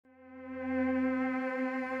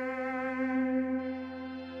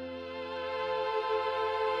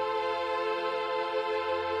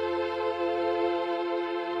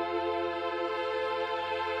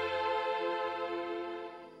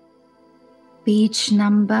Page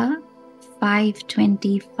number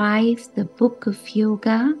 525, the Book of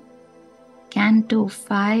Yoga, Canto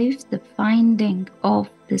 5, the Finding of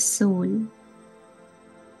the Soul.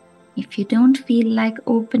 If you don't feel like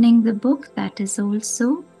opening the book, that is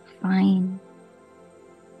also fine.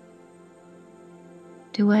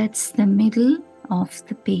 Towards the middle of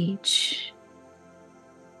the page.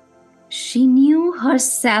 She knew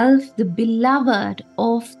herself the beloved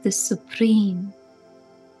of the Supreme.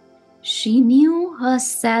 She knew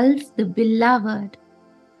herself the beloved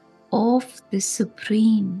of the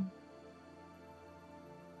Supreme.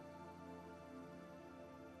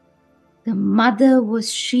 The mother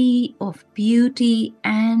was she of beauty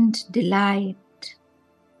and delight.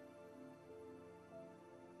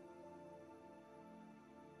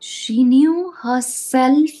 She knew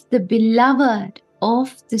herself the beloved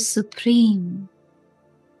of the Supreme.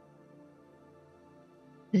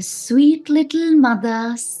 The sweet little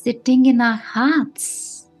mother sitting in our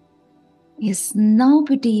hearts is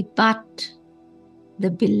nobody but the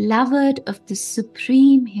beloved of the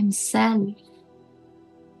Supreme Himself,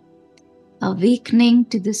 awakening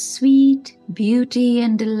to the sweet beauty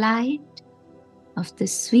and delight of the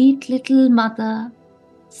sweet little mother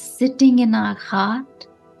sitting in our heart,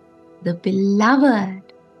 the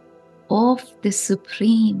beloved of the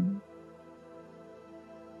Supreme.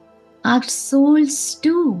 Our souls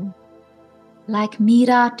too, like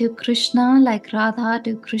Meera to Krishna, like Radha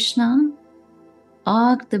to Krishna,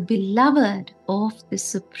 are the beloved of the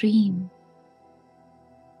Supreme.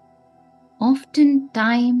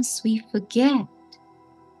 Oftentimes we forget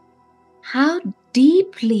how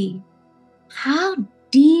deeply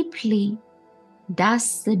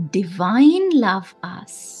does the divine love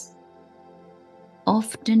us.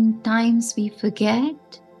 Oftentimes we forget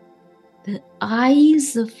the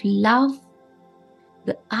eyes of love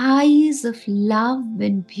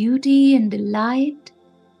and beauty and delight,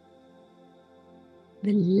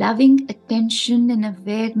 the loving attention and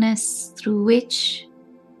awareness through which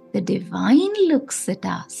the divine looks at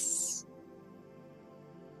us.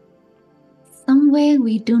 Somewhere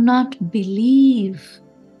we do not believe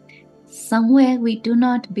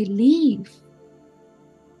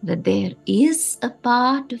that there is a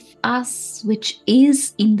part of us which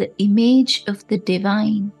is in the image of the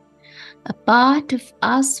divine, a part of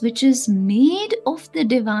us which is made of the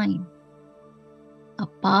divine, a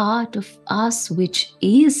part of us which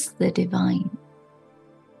is the divine.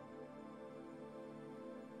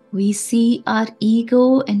 We see our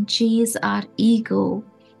ego and chase our ego,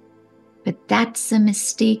 but that's a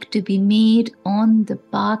mistake to be made on the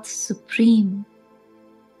path supreme.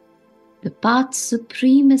 The path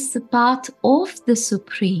supreme is the path of the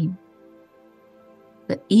Supreme.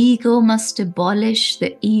 The ego must abolish,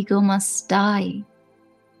 the ego must die.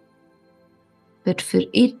 But for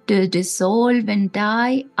it to dissolve and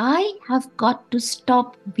die, I have got to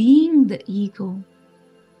stop being the ego.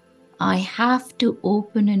 I have to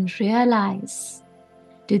open and realize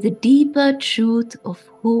to the deeper truth of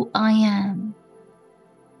who I am.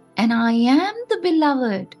 And I am the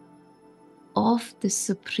beloved of the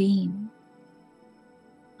Supreme.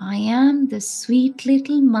 I am the sweet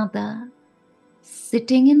little mother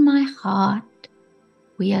sitting in my heart.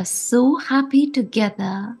 We are so happy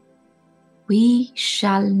together. We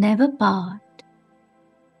shall never part.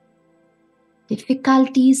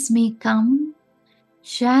 Difficulties may come,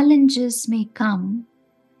 challenges may come.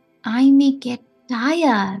 I may get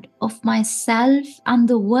tired of myself and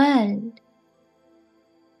the world,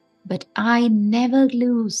 but I never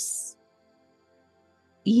lose,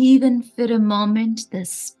 even for a moment, the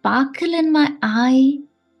sparkle in my eye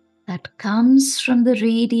that comes from the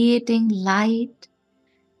radiating light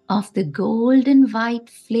of the golden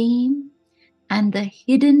white flame and the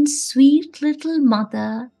hidden sweet little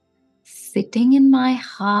mother sitting in my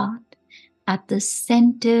heart at the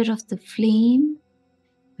center of the flame,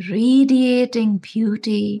 radiating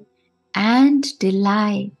beauty and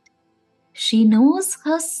delight. She knows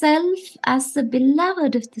herself as the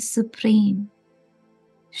beloved of the Supreme.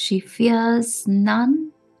 She fears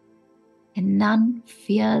none, and none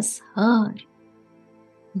fears her,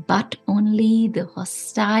 but only the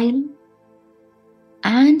hostile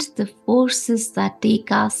and the forces that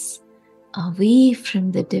take us away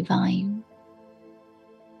from the divine.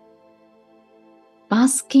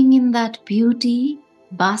 Basking in that beauty,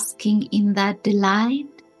 basking in that delight,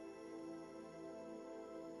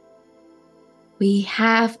 we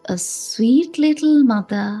have a sweet little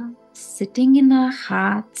mother sitting in our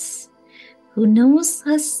hearts who knows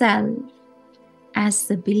herself as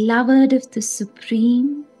the beloved of the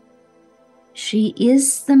Supreme. She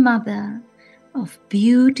is the mother of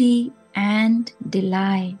beauty and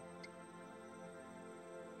delight.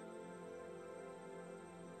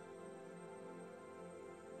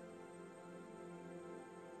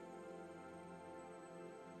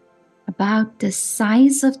 about the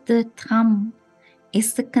size of the thumb,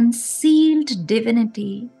 is the concealed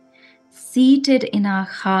divinity seated in our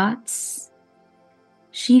hearts.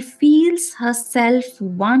 She feels herself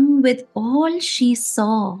one with all she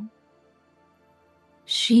saw.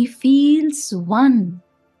 She feels one.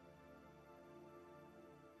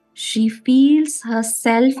 She feels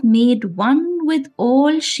herself made one with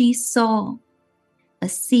all she saw. A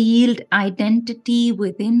sealed identity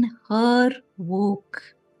within her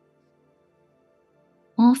woke.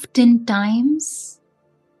 Oftentimes,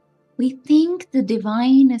 we think the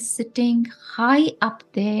divine is sitting high up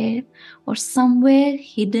there or somewhere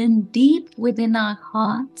hidden deep within our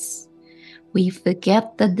hearts. We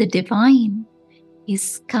forget that the divine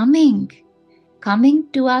is coming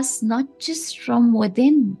to us not just from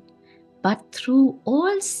within, but through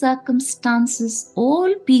all circumstances,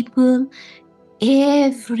 all people,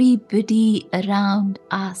 everybody around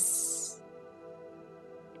us.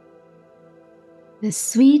 The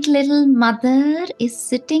sweet little mother is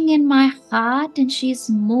sitting in my heart and she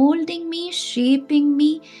is molding me, shaping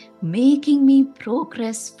me, making me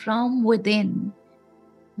progress from within.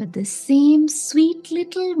 But the same sweet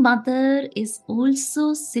little mother is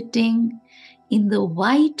also sitting in the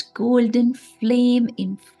white golden flame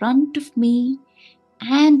in front of me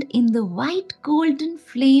and in the white golden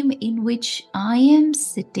flame in which I am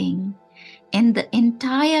sitting, and the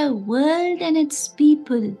entire world and its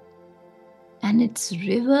people, and its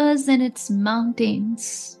rivers and its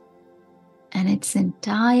mountains, and its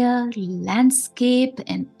entire landscape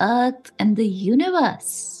and earth and the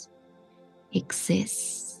universe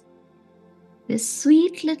exists. The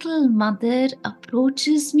sweet little mother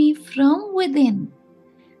approaches me from within.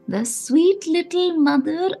 The sweet little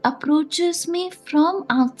mother approaches me from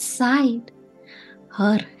outside.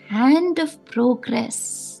 Her hand of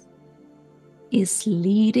progress is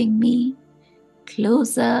leading me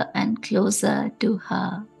closer and closer to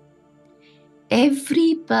her.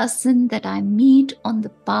 Every person that I meet on the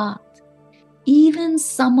path, even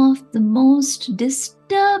some of the most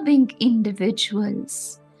disturbing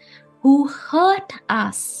individuals who hurt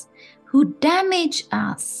us, who damage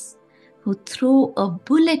us, who throw a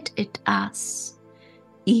bullet at us,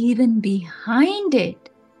 even behind it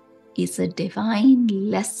is a divine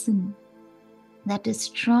lesson that is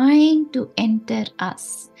trying to enter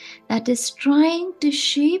us, that is trying to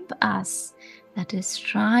shape us, that is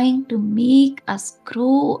trying to make us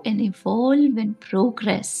grow and evolve and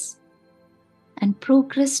progress. And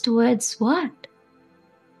progress towards what?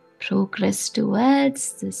 Progress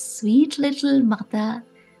towards the sweet little mother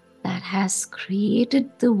that has created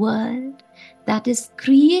the world, that is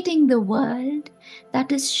creating the world,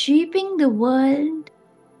 that is shaping the world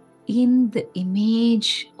in the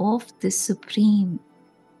image of the Supreme.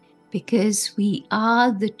 Because we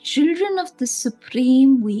are the children of the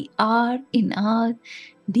Supreme, we are in our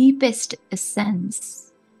deepest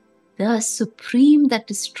essence. The Supreme that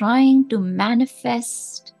is trying to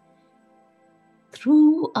manifest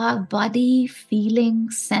through our body,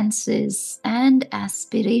 feelings, senses, and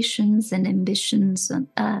aspirations and ambitions on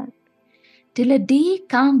earth. Till a day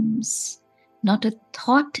comes, not a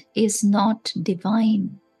thought is not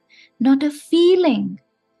divine. Not a feeling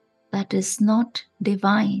that is not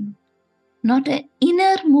divine, not an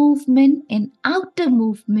inner movement, an outer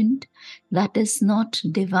movement that is not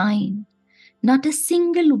divine, not a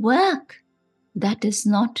single work that is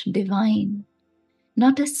not divine,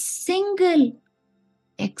 not a single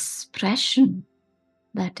expression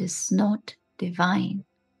that is not divine,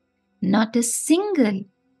 not a single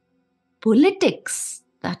politics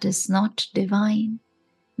that is not divine,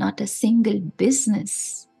 not a single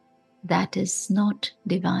business that is not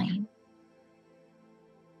divine.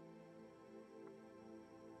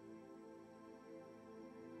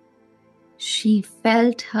 She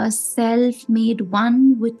felt herself made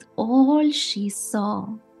one with all she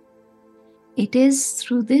saw. It is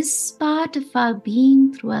through this part of our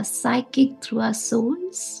being, through our psychic, through our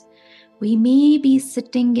souls, we may be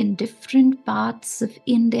sitting in different parts of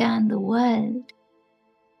India and the world,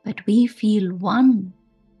 but we feel one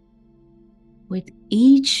with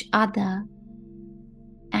each other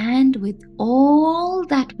and with all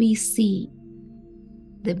that we see,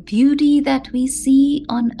 the beauty that we see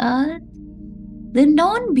on earth, the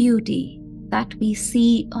non-beauty that we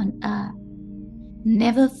see on earth,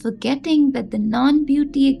 never forgetting that the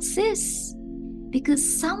non-beauty exists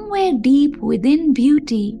because somewhere deep within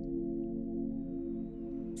beauty,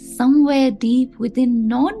 somewhere deep within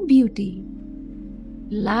non-beauty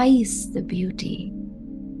lies the beauty.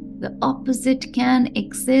 The opposite can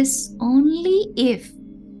exist only if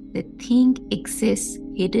the thing exists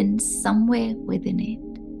hidden somewhere within it.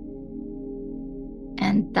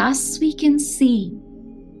 And thus we can see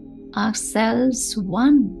ourselves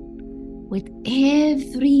one with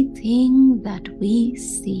everything that we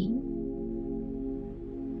see.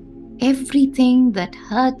 Everything that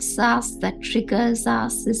hurts us, that triggers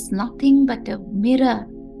us, is nothing but a mirror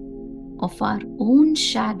of our own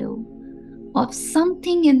shadow, of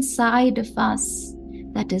something inside of us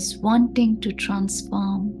that is wanting to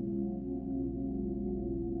transform.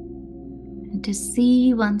 And to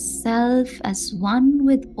see oneself as one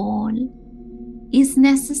with all is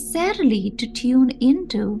necessarily to tune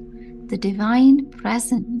into the divine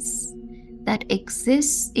presence that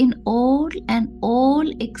exists in all and all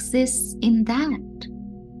exists in that.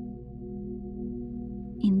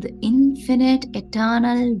 In the infinite,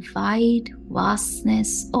 eternal, wide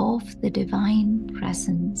vastness of the divine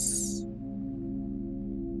presence.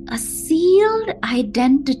 A sealed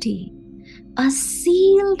identity. A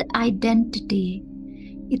sealed identity.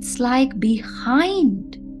 It's like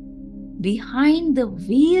behind the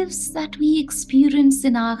waves that we experience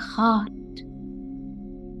in our heart,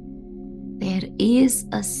 there is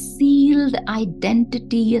a sealed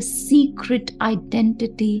identity, a secret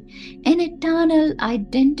identity, an eternal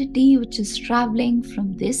identity which is traveling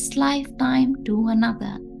from this lifetime to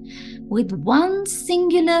another with one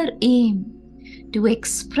singular aim: to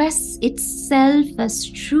express itself as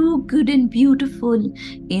true, good and beautiful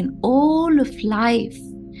in all of life,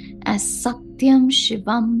 as Satyam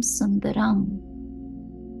Shivam Sundaram.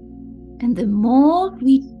 And the more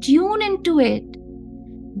we tune into it,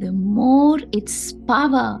 the more its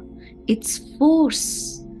power, its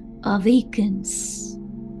force awakens.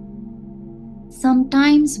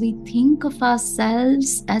 Sometimes we think of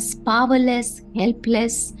ourselves as powerless,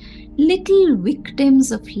 helpless, little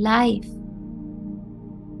victims of life.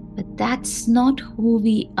 But that's not who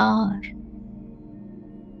we are.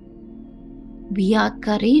 We are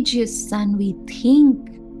courageous than we think.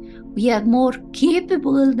 We are more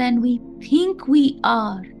capable than we think we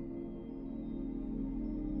are.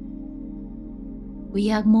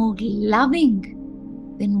 We are more loving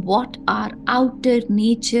than what our outer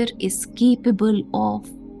nature is capable of.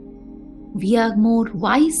 We are more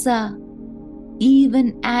wiser,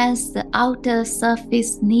 even as the outer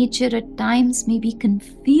surface nature at times may be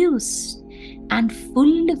confused and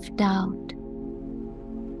full of doubt.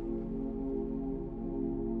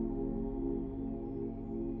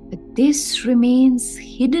 But this remains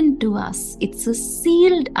hidden to us. It's a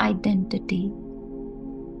sealed identity.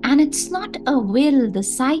 And it's not a will. The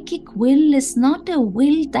psychic will is not a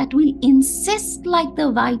will that will insist like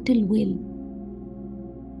the vital will.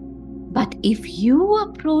 But if you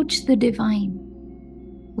approach the divine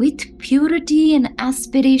with purity and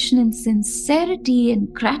aspiration and sincerity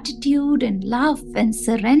and gratitude and love and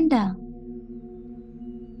surrender,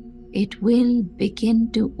 it will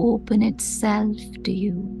begin to open itself to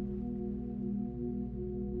you.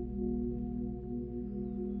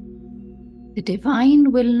 The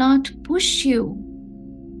divine will not push you,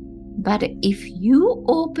 but if you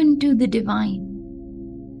open to the divine,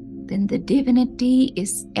 then the divinity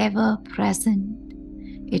is ever present.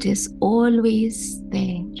 It is always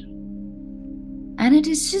there. And it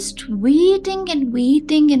is just waiting and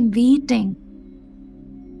waiting and waiting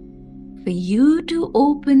for you to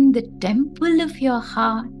open the temple of your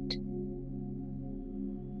heart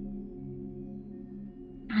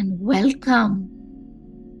and welcome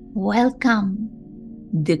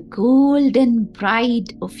the golden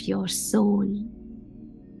bride of your soul.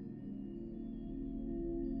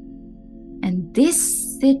 And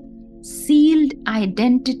this sealed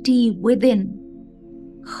identity within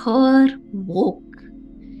her woke,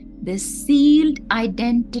 the sealed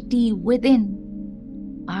identity within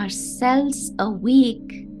ourselves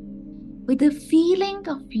awake with a feeling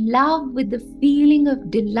of love, with a feeling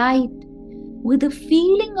of delight, with a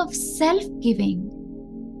feeling of self-giving.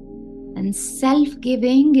 And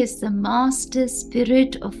self-giving is the master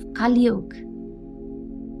spirit of Kali Yuga.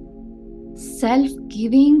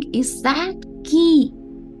 Self-giving is that key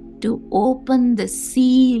to open the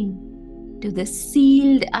seal to the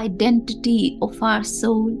sealed identity of our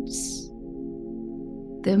souls.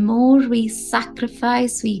 The more we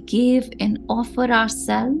sacrifice, we give and offer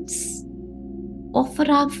ourselves,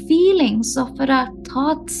 offer our feelings, offer our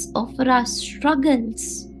thoughts, offer our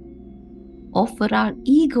struggles, offer our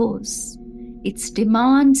egos, its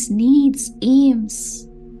demands, needs, aims,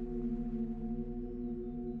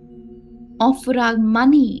 offer our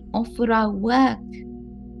money, offer our work,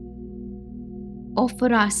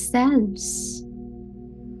 offer ourselves,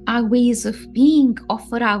 our ways of being,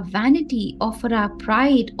 offer our vanity, offer our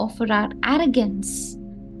pride, offer our arrogance,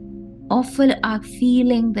 offer our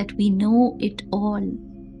feeling that we know it all.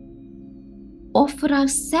 offer our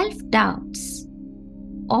self-doubts,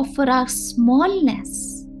 offer our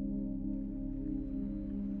smallness,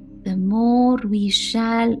 the more we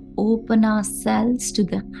shall open ourselves to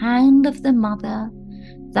the hand of the Mother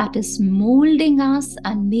that is molding us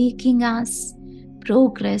and making us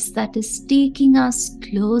progress, that is taking us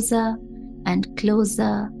closer and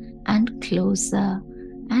closer and closer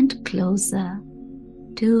and closer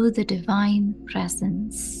to the divine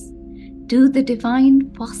presence, to the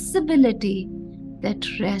divine possibility that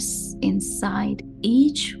rests inside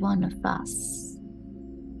each one of us.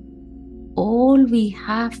 All we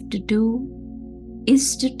have to do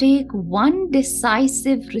is to take one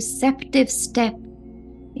decisive, receptive step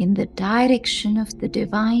in the direction of the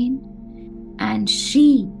divine, and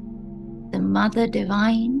she, the Mother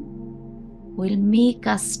Divine, will make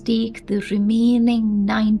us take the remaining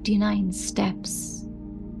 99 steps.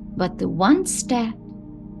 But the one step,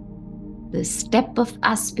 the step of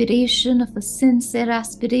aspiration, of a sincere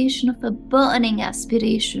aspiration, of a burning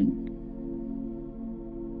aspiration,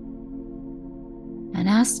 an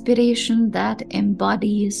aspiration that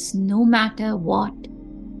embodies no matter what,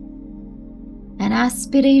 an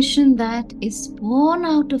aspiration that is born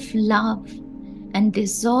out of love and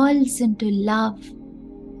dissolves into love,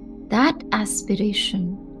 that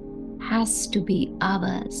aspiration has to be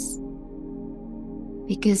ours.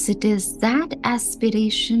 Because it is that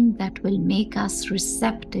aspiration that will make us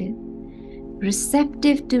receptive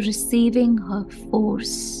to receiving her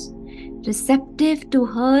force, receptive to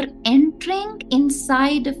her entering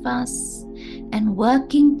inside of us and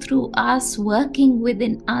working through us, working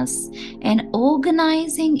within us, and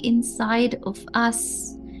organizing inside of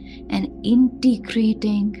us and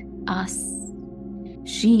integrating us.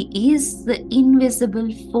 She is the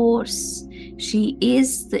invisible force. She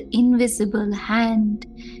is the invisible hand.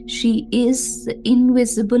 She is the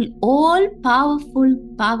invisible, all-powerful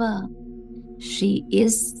power. She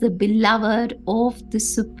is the beloved of the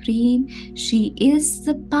Supreme. She is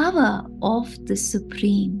the power of the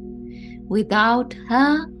Supreme. Without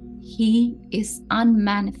her, he is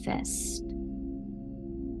unmanifest.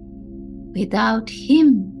 Without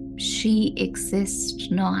him, she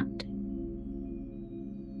exists not.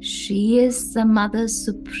 She is the Mother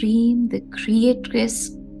Supreme, the Creatrix,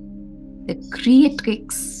 the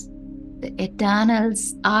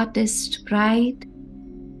Eternal's artist bride.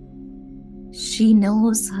 She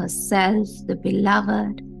knows herself the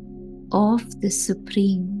beloved of the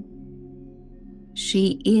Supreme.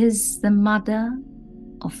 She is the Mother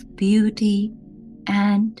of beauty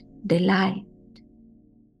and delight.